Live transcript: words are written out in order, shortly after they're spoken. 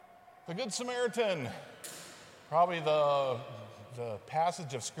The Good Samaritan, probably the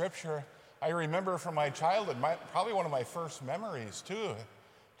passage of Scripture I remember from my childhood, probably one of my first memories too,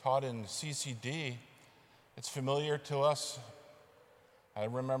 taught in CCD. It's familiar to us. I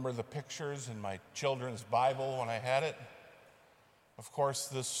remember the pictures in my children's Bible when I had it. Of course,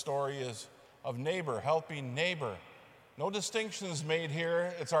 this story is of neighbor helping neighbor. No distinctions made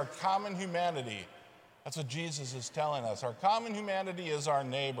here. It's our common humanity. That's what Jesus is telling us. Our common humanity is our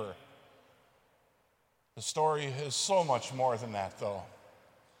neighbor. The story is so much more than that, though.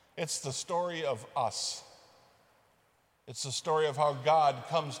 It's the story of us. It's the story of how God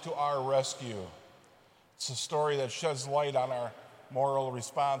comes to our rescue. It's a story that sheds light on our moral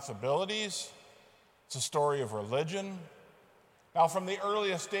responsibilities. It's a story of religion. Now, from the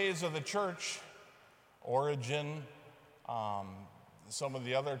earliest days of the church, Origen, some of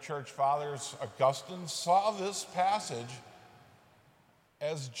the other church fathers, Augustine, saw this passage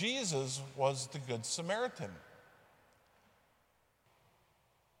as Jesus was the Good Samaritan.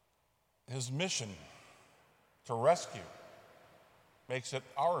 His mission to rescue makes it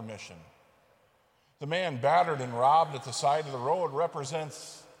our mission. The man battered and robbed at the side of the road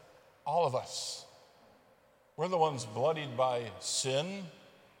represents all of us. We're the ones bloodied by sin.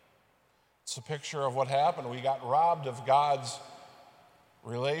 It's a picture of what happened. We got robbed of God's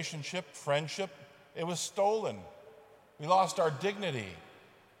relationship, friendship. It was stolen. We lost our dignity.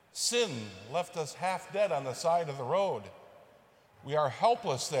 Sin left us half dead on the side of the road. We are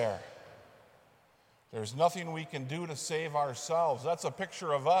helpless there. There's nothing we can do to save ourselves. That's a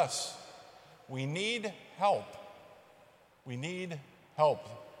picture of us. We need help. We need help.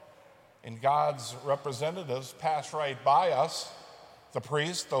 And God's representatives pass right by us. The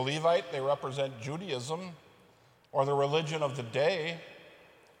priest, the Levite, they represent Judaism or the religion of the day.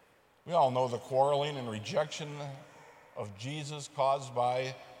 We all know the quarreling and rejection of Jesus caused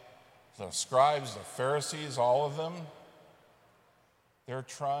by the scribes, the Pharisees, all of them.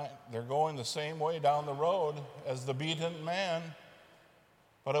 They're going the same way down the road as the beaten man.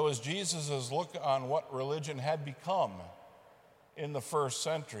 But it was Jesus' look on what religion had become in the first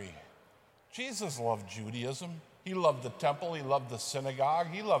century. Jesus loved Judaism. He loved the temple. He loved the synagogue.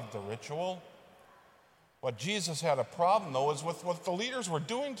 He loved the ritual. What Jesus had a problem, though, is with what the leaders were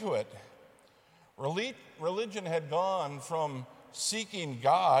doing to it. Religion had gone from seeking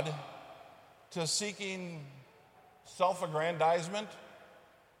God to seeking self-aggrandizement,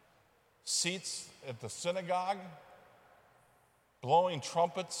 seats at the synagogue, blowing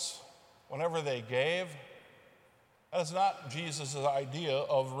trumpets whenever they gave. That is not Jesus' idea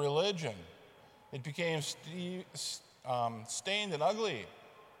of religion. It became stained and ugly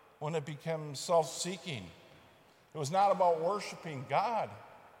when it became self-seeking. It was not about worshiping God.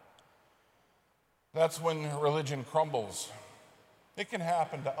 That's when religion crumbles. It can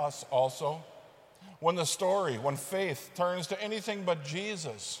happen to us also. When faith turns to anything but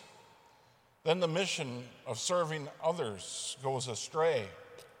Jesus, then the mission of serving others goes astray.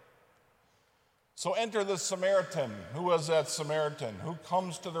 So enter the Samaritan. Who was that Samaritan? Who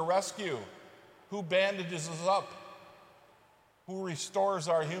comes to the rescue? Who bandages us up? Who restores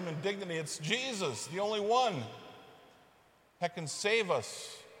our human dignity? It's Jesus, the only one that can save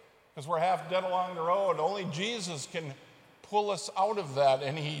us because we're half dead along the road. Only Jesus can pull us out of that,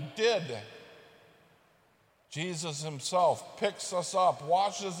 and he did. Jesus himself picks us up,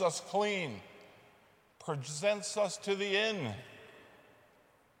 washes us clean, presents us to the inn,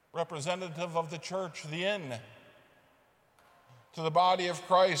 representative of the church, the inn. To the body of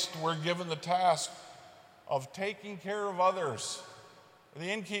Christ, we're given the task of taking care of others, the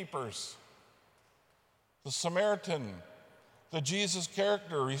innkeepers. The Samaritan, the Jesus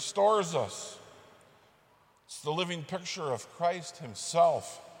character, restores us. It's the living picture of Christ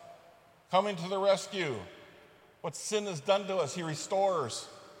himself coming to the rescue. What sin has done to us, he restores.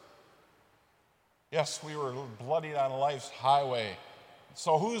 Yes, we were bloodied on life's highway.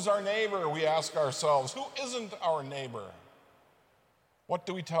 So who's our neighbor, we ask ourselves. Who isn't our neighbor? What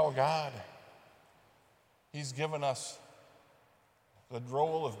do we tell God? He's given us the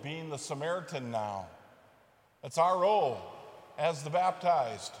role of being the Samaritan now. That's our role as the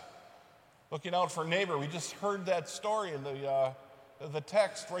baptized. Looking out for neighbor. We just heard that story in the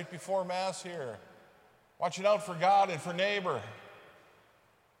text right before Mass here. Watching out for God and for neighbor.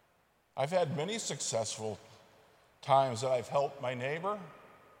 I've had many successful times that I've helped my neighbor.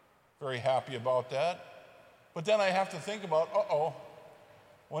 Very happy about that. But then I have to think about,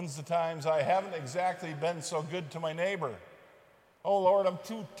 when's the times I haven't exactly been so good to my neighbor? Oh, Lord, I'm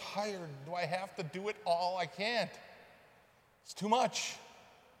too tired. Do I have to do it all? I can't. It's too much.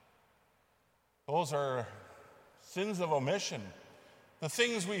 Those are sins of omission. the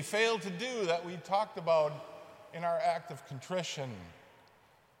things we failed to do that we talked about in our act of contrition.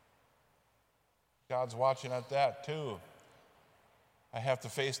 God's watching at that too. I have to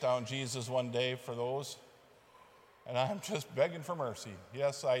face down Jesus one day for those, and I'm just begging for mercy.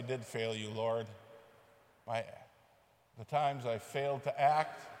 Yes, I did fail you, Lord. The times I failed to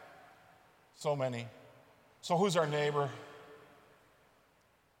act, so many. So who's our neighbor?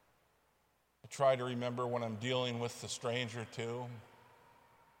 I try to remember when I'm dealing with the stranger too.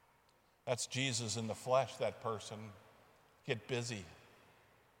 That's Jesus in the flesh, that person. Get busy.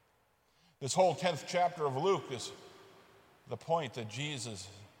 This whole 10th chapter of Luke is the point that Jesus,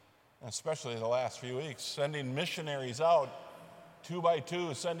 and especially the last few weeks, sending missionaries out, 2 by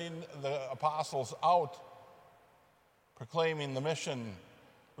 2, sending the apostles out, proclaiming the mission.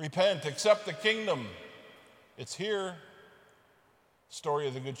 Repent, accept the kingdom. It's here. The story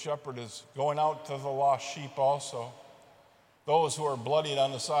of the Good Shepherd is going out to the lost sheep also. Those who are bloodied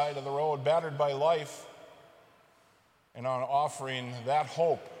on the side of the road, battered by life, and on offering that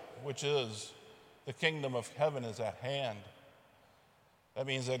hope, which is the kingdom of heaven is at hand. That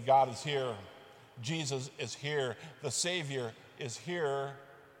means that God is here. Jesus is here. The Savior is here.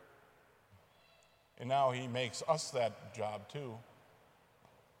 And now he makes us that job too.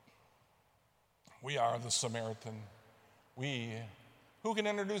 We are the Samaritan. Who can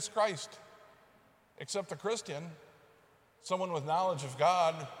introduce Christ except a Christian, someone with knowledge of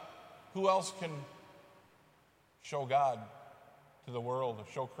God? Who else can show God to the world, or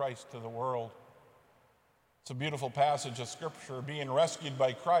show Christ to the world? It's a beautiful passage of Scripture, being rescued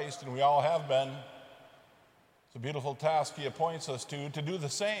by Christ, and we all have been. It's a beautiful task he appoints us to do the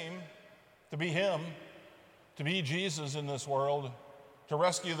same, to be him, to be Jesus in this world, to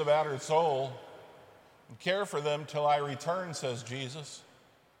rescue the battered soul, and care for them till I return, says Jesus.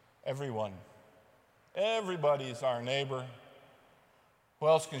 Everyone. Everybody's our neighbor. Who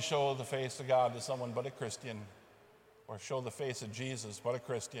else can show the face of God to someone but a Christian? Or show the face of Jesus but a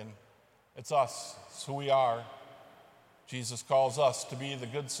Christian? It's us. It's who we are. Jesus calls us to be the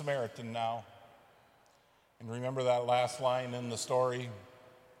Good Samaritan now. And remember that last line in the story?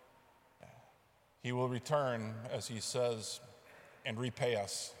 He will return, as he says, and repay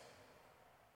us.